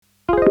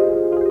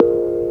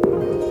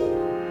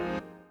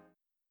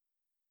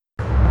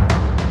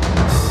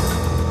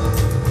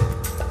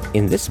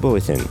In this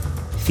bulletin,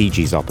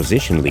 Fiji's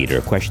opposition leader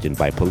questioned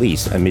by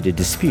police amid a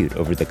dispute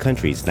over the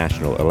country's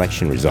national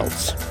election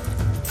results.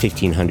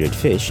 1,500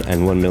 fish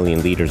and 1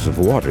 million liters of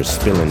water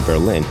spill in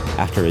Berlin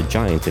after a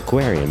giant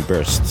aquarium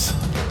bursts.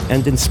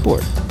 And in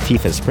sport,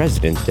 FIFA's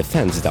president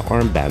defends the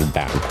armband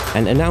ban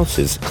and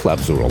announces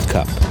Clubs World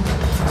Cup.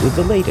 With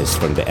the latest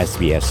from the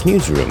SBS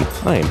Newsroom,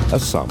 I'm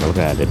Assam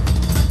Al-Ghalib.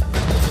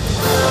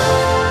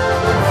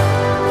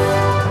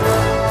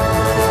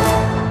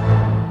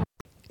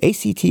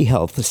 ACT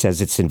Health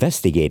says it's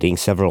investigating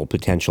several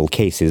potential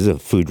cases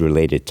of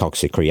food-related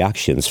toxic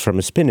reactions from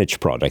a spinach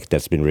product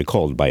that's been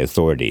recalled by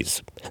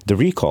authorities. The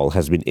recall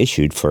has been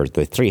issued for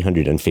the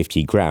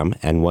 350-gram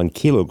and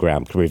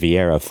 1-kilogram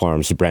Riviera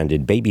Farms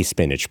branded baby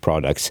spinach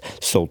products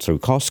sold through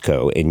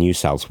Costco in New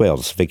South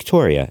Wales,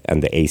 Victoria,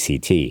 and the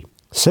ACT.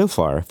 So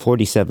far,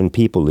 47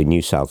 people in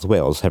New South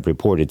Wales have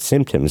reported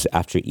symptoms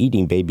after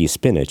eating baby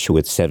spinach,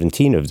 with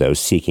 17 of those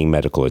seeking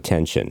medical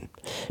attention.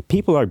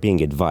 People are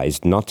being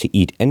advised not to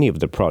eat any of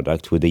the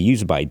product with a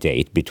use-by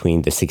date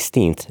between the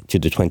 16th to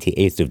the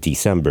 28th of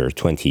December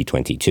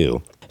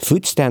 2022.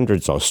 Food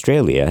Standards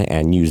Australia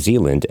and New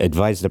Zealand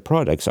advise the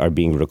products are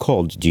being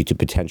recalled due to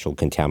potential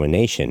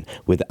contamination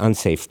with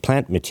unsafe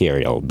plant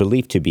material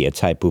believed to be a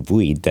type of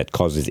weed that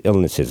causes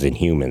illnesses in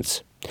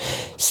humans.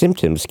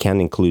 Symptoms can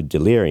include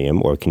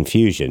delirium or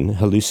confusion,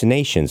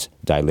 hallucinations,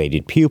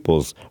 dilated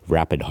pupils,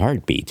 rapid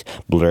heartbeat,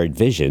 blurred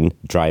vision,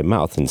 dry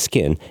mouth and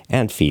skin,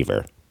 and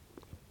fever.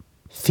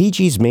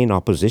 Fiji's main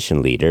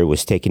opposition leader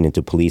was taken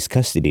into police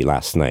custody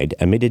last night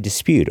amid a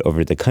dispute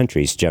over the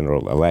country's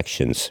general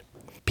elections.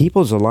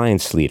 People's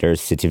Alliance leader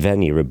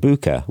Sitiveni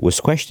Rabuka was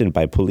questioned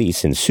by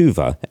police in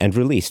Suva and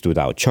released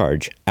without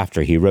charge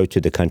after he wrote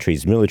to the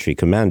country's military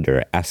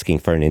commander asking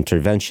for an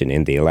intervention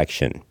in the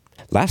election.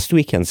 Last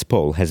weekend's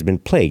poll has been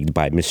plagued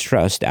by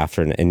mistrust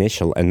after an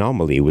initial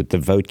anomaly with the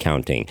vote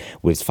counting,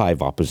 with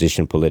 5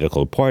 opposition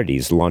political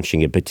parties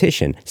launching a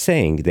petition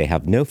saying they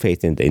have no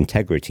faith in the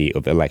integrity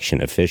of election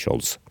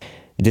officials.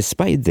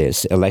 Despite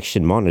this,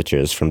 election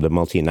monitors from the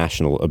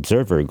Multinational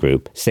Observer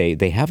Group say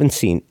they haven't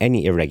seen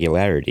any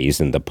irregularities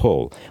in the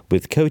poll,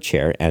 with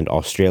co-chair and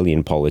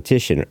Australian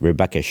politician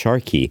Rebecca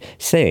Sharkey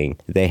saying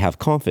they have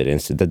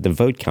confidence that the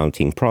vote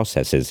counting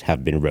processes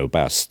have been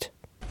robust.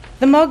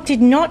 The MOG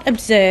did not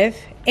observe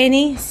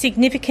any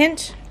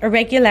significant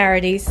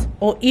irregularities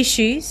or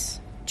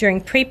issues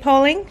during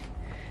pre-polling,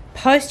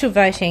 postal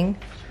voting,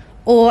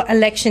 or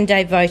election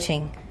day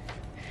voting.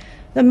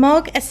 The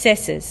MOG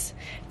assesses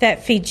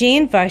that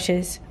Fijian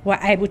voters were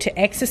able to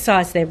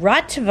exercise their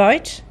right to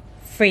vote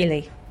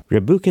freely.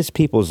 Rabuka's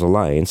People's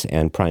Alliance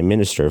and Prime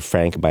Minister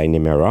Frank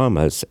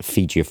Bainimarama's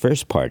Fiji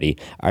First Party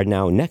are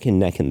now neck and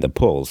neck in the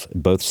polls,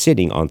 both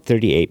sitting on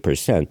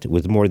 38%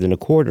 with more than a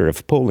quarter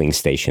of polling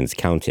stations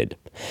counted.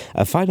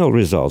 A final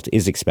result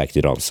is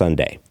expected on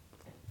Sunday.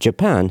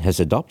 Japan has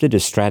adopted a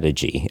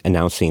strategy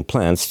announcing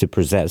plans to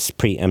possess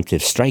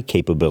preemptive strike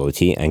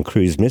capability and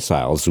cruise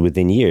missiles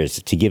within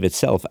years to give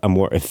itself a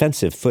more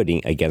offensive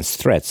footing against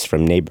threats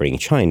from neighboring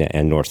China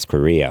and North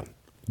Korea.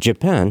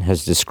 Japan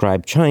has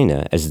described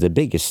China as the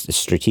biggest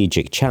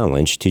strategic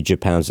challenge to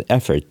Japan's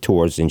effort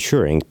towards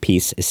ensuring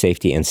peace,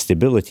 safety, and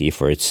stability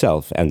for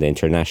itself and the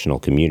international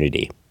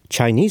community.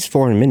 Chinese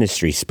Foreign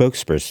Ministry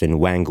spokesperson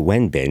Wang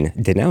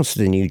Wenbin denounced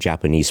the new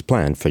Japanese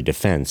plan for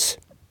defense.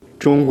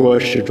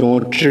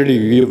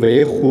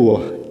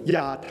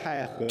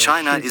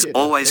 China is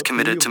always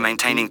committed to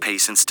maintaining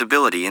peace and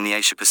stability in the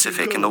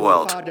Asia-Pacific and the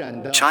world.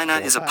 China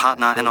is a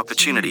partner and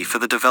opportunity for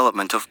the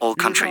development of all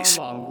countries.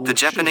 The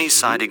Japanese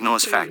side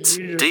ignores facts,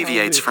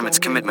 deviates from its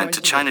commitment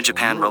to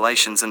China-Japan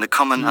relations and the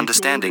common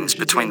understandings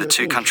between the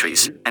two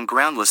countries, and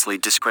groundlessly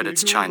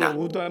discredits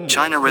China.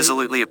 China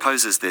resolutely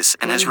opposes this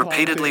and has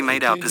repeatedly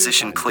made our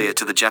position clear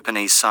to the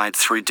Japanese side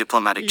through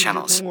diplomatic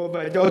channels.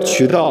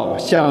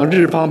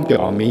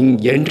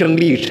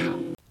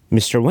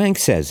 Mr. Wang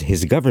says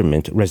his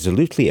government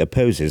resolutely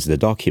opposes the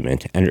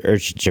document and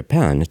urged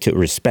Japan to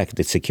respect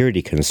the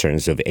security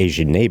concerns of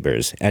Asian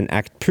neighbors and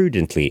act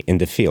prudently in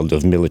the field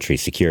of military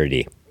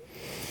security.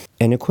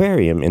 An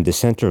aquarium in the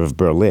center of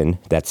Berlin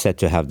that's said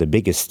to have the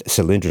biggest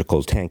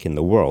cylindrical tank in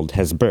the world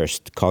has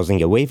burst,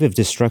 causing a wave of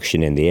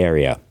destruction in the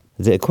area.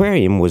 The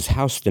aquarium was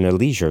housed in a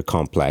leisure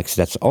complex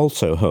that's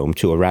also home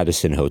to a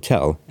Radisson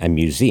hotel, a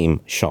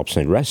museum, shops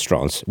and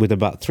restaurants, with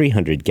about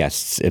 300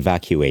 guests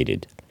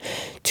evacuated.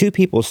 2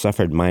 people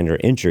suffered minor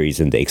injuries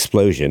in the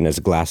explosion as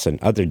glass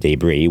and other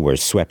debris were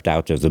swept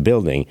out of the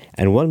building,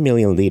 and 1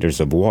 million liters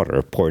of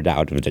water poured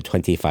out of the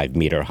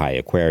 25-meter-high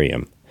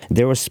aquarium.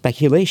 There was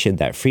speculation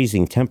that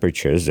freezing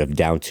temperatures of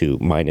down to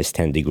minus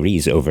 10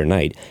 degrees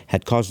overnight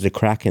had caused a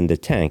crack in the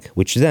tank,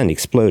 which then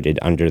exploded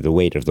under the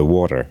weight of the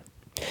water.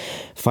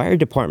 Fire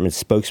Department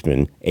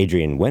spokesman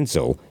Adrian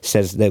Wenzel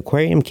says the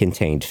aquarium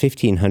contained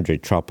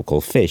 1,500 tropical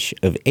fish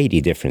of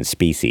 80 different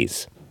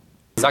species.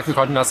 We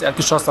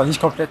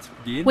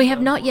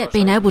have not yet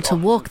been able to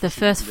walk the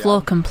first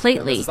floor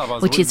completely,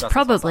 which is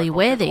probably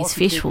where these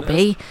fish will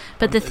be,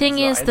 but the thing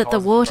is that the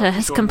water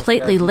has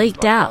completely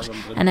leaked out,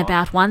 and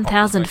about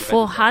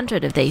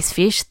 1,400 of these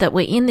fish that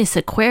were in this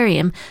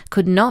aquarium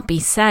could not be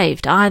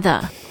saved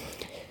either.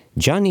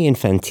 Gianni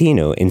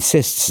Infantino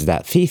insists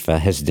that FIFA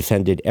has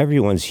defended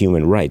everyone's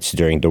human rights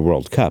during the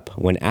World Cup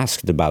when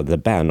asked about the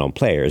ban on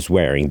players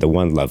wearing the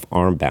One Love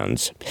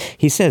armbands.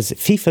 He says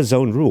FIFA's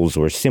own rules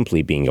were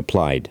simply being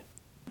applied.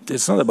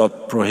 It's not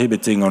about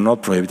prohibiting or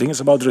not prohibiting,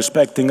 it's about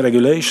respecting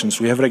regulations.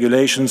 We have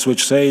regulations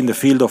which say in the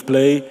field of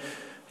play,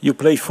 you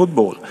play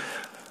football.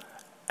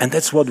 And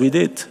that's what we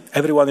did.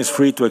 Everyone is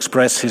free to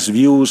express his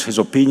views, his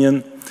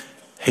opinion,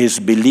 his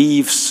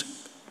beliefs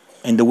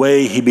in the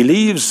way he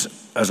believes,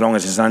 as long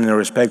as it's done in a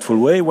respectful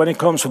way. When it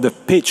comes to the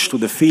pitch, to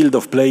the field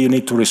of play, you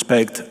need to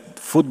respect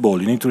football.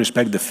 You need to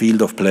respect the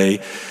field of play.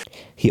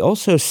 He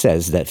also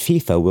says that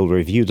FIFA will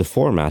review the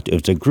format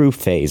of the group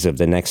phase of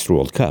the next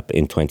World Cup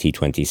in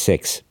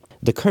 2026.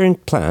 The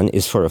current plan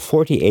is for a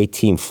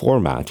 48-team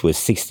format with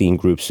 16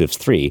 groups of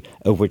 3,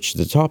 of which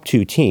the top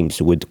 2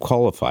 teams would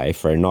qualify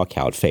for a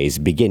knockout phase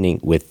beginning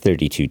with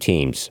 32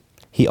 teams.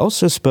 He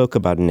also spoke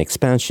about an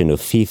expansion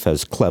of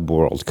FIFA's Club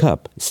World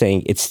Cup,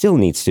 saying it still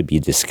needs to be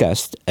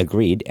discussed,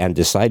 agreed, and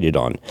decided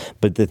on,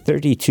 but the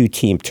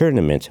 32-team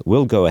tournament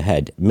will go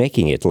ahead,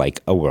 making it like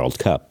a World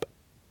Cup.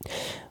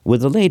 With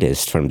the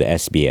latest from the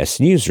SBS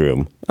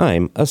Newsroom,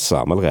 I'm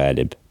Assam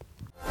Al-Ghalib.